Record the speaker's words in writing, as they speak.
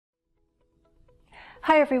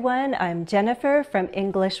Hi everyone, I'm Jennifer from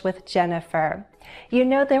English with Jennifer. You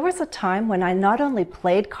know, there was a time when I not only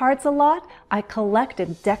played cards a lot, I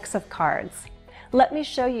collected decks of cards. Let me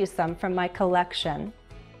show you some from my collection.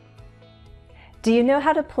 Do you know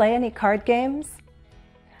how to play any card games?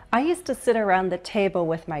 I used to sit around the table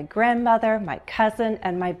with my grandmother, my cousin,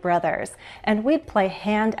 and my brothers, and we'd play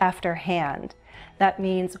hand after hand. That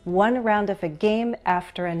means one round of a game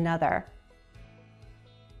after another.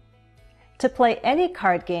 To play any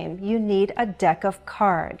card game, you need a deck of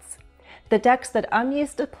cards. The decks that I'm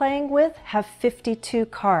used to playing with have 52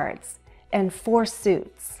 cards and 4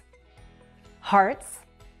 suits: hearts,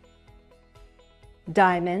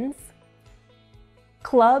 diamonds,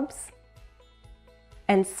 clubs,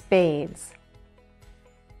 and spades.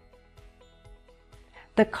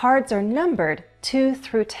 The cards are numbered 2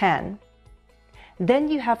 through 10. Then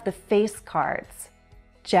you have the face cards: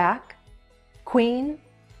 Jack, Queen,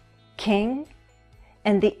 King,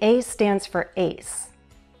 and the A stands for Ace.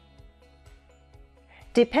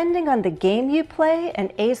 Depending on the game you play,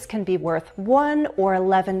 an ace can be worth 1 or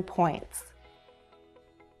 11 points.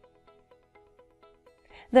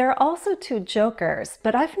 There are also 2 jokers,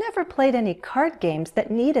 but I've never played any card games that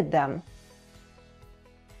needed them.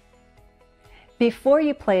 Before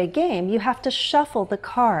you play a game, you have to shuffle the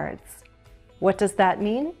cards. What does that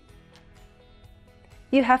mean?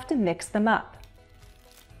 You have to mix them up.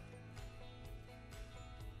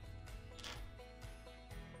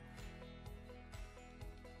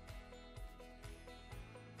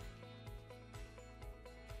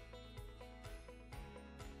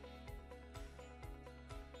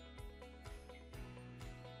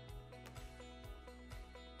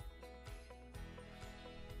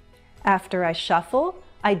 After I shuffle,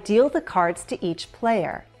 I deal the cards to each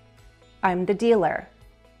player. I'm the dealer.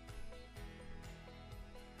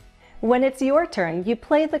 When it's your turn, you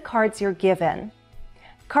play the cards you're given.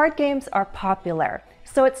 Card games are popular,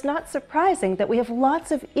 so it's not surprising that we have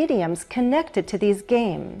lots of idioms connected to these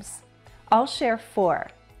games. I'll share 4,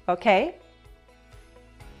 okay?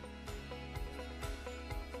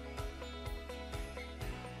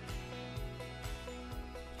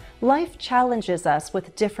 Life challenges us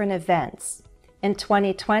with different events. In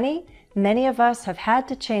 2020, many of us have had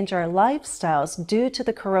to change our lifestyles due to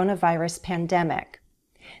the coronavirus pandemic.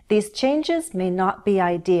 These changes may not be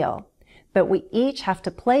ideal, but we each have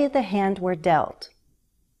to play the hand we're dealt.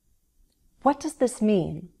 What does this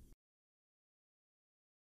mean?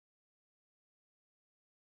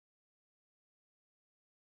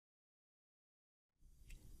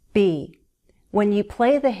 B. When you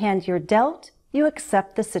play the hand you're dealt, you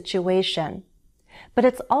accept the situation. But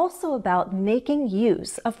it's also about making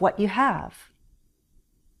use of what you have.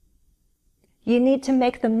 You need to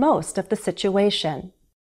make the most of the situation.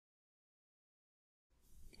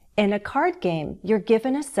 In a card game, you're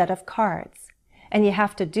given a set of cards, and you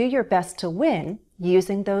have to do your best to win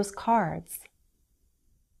using those cards.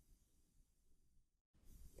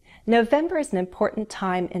 November is an important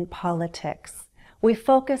time in politics. We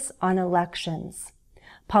focus on elections.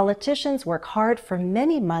 Politicians work hard for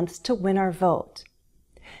many months to win our vote.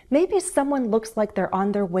 Maybe someone looks like they're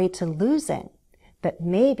on their way to losing, but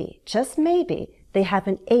maybe, just maybe, they have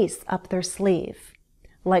an ace up their sleeve,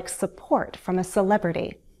 like support from a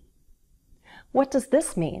celebrity. What does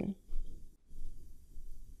this mean?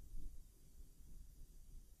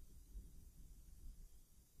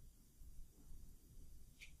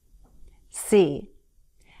 C.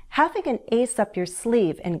 Having an ace up your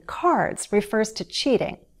sleeve in cards refers to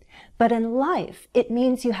cheating, but in life it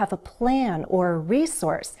means you have a plan or a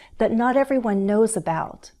resource that not everyone knows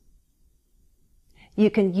about.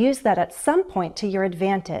 You can use that at some point to your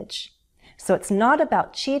advantage. So it's not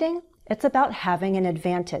about cheating, it's about having an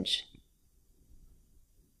advantage.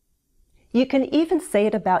 You can even say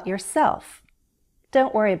it about yourself.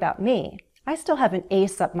 Don't worry about me, I still have an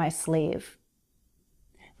ace up my sleeve.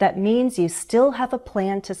 That means you still have a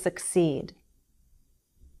plan to succeed.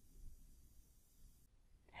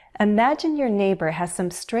 Imagine your neighbor has some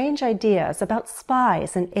strange ideas about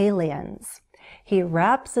spies and aliens. He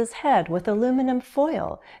wraps his head with aluminum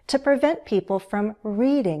foil to prevent people from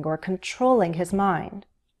reading or controlling his mind.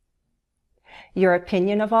 Your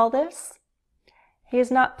opinion of all this? He is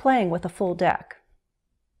not playing with a full deck.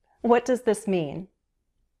 What does this mean?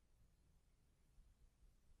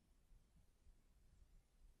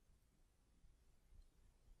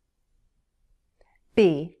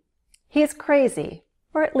 B. He is crazy,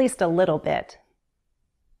 or at least a little bit.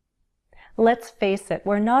 Let's face it,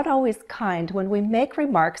 we're not always kind when we make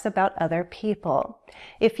remarks about other people.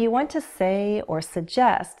 If you want to say or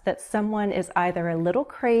suggest that someone is either a little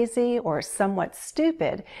crazy or somewhat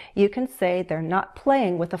stupid, you can say they're not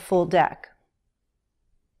playing with a full deck.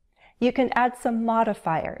 You can add some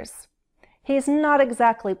modifiers. He's not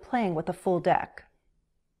exactly playing with a full deck.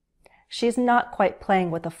 She's not quite playing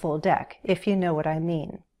with a full deck, if you know what I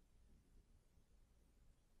mean.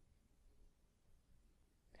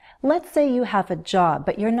 Let's say you have a job,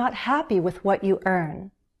 but you're not happy with what you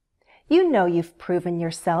earn. You know you've proven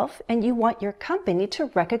yourself, and you want your company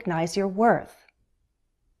to recognize your worth.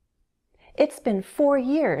 It's been 4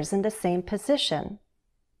 years in the same position.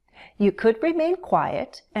 You could remain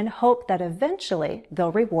quiet and hope that eventually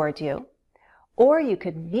they'll reward you, or you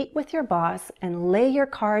could meet with your boss and lay your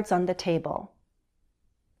cards on the table.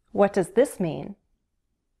 What does this mean?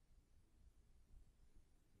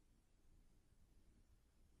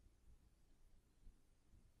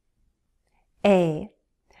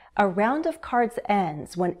 A round of cards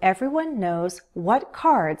ends when everyone knows what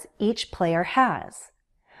cards each player has.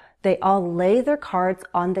 They all lay their cards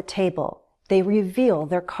on the table. They reveal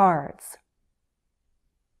their cards.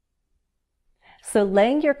 So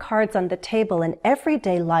laying your cards on the table in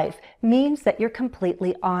everyday life means that you're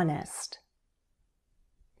completely honest.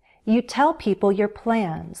 You tell people your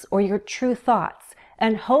plans or your true thoughts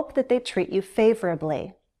and hope that they treat you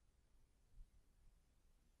favorably.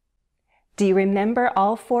 Do you remember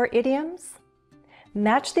all 4 idioms?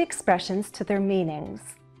 Match the expressions to their meanings.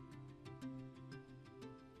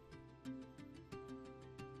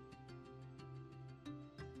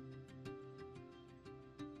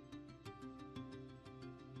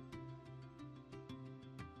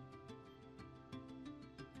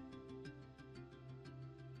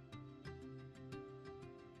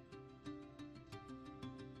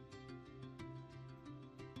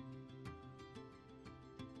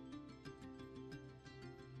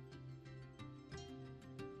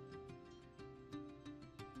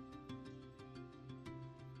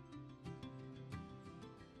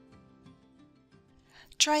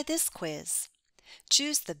 Try this quiz.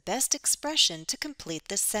 Choose the best expression to complete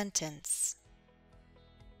this sentence.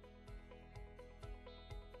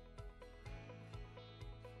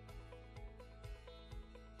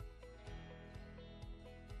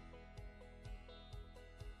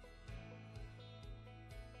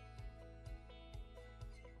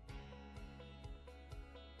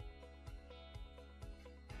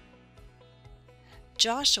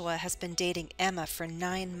 Joshua has been dating Emma for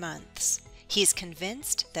 9 months. He's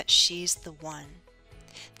convinced that she's the one.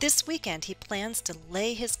 This weekend he plans to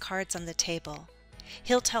lay his cards on the table.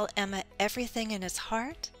 He'll tell Emma everything in his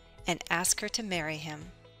heart and ask her to marry him.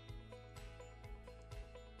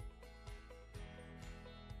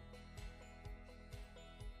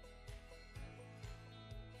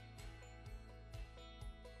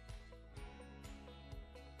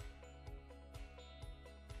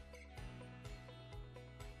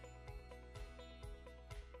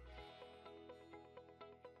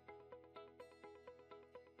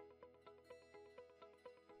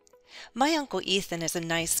 My Uncle Ethan is a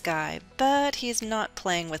nice guy, but he's not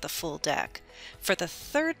playing with a full deck. For the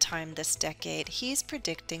 3rd time this decade, he's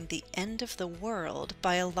predicting the end of the world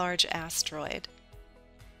by a large asteroid.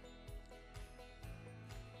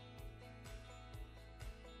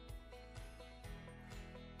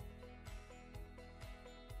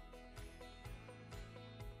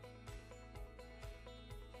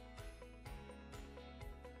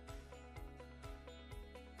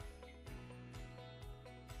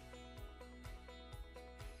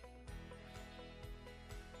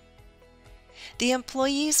 The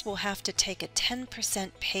employees will have to take a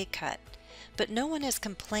 10% pay cut, but no one is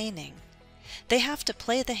complaining. They have to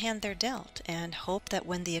play the hand they're dealt and hope that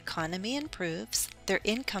when the economy improves, their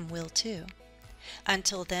income will too.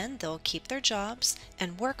 Until then, they'll keep their jobs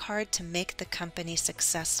and work hard to make the company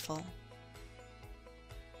successful.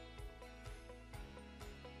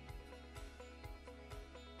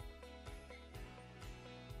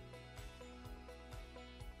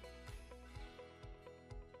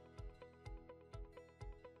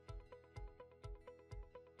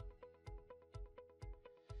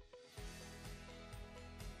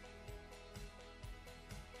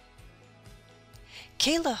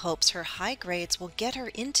 Kayla hopes her high grades will get her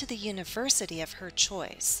into the university of her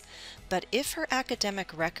choice, but if her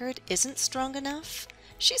academic record isn't strong enough,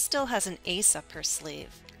 she still has an ace up her sleeve.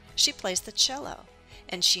 She plays the cello,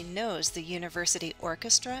 and she knows the university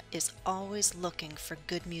orchestra is always looking for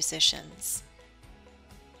good musicians.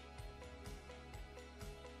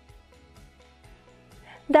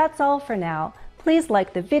 That's all for now. Please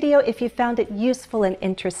like the video if you found it useful and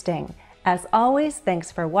interesting. As always,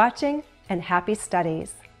 thanks for watching and happy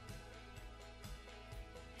studies.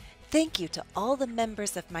 Thank you to all the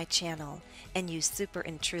members of my channel, and you super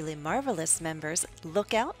and truly marvelous members,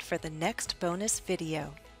 look out for the next bonus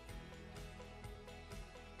video.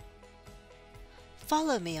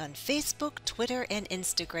 Follow me on Facebook, Twitter, and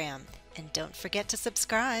Instagram, and don't forget to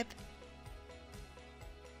subscribe.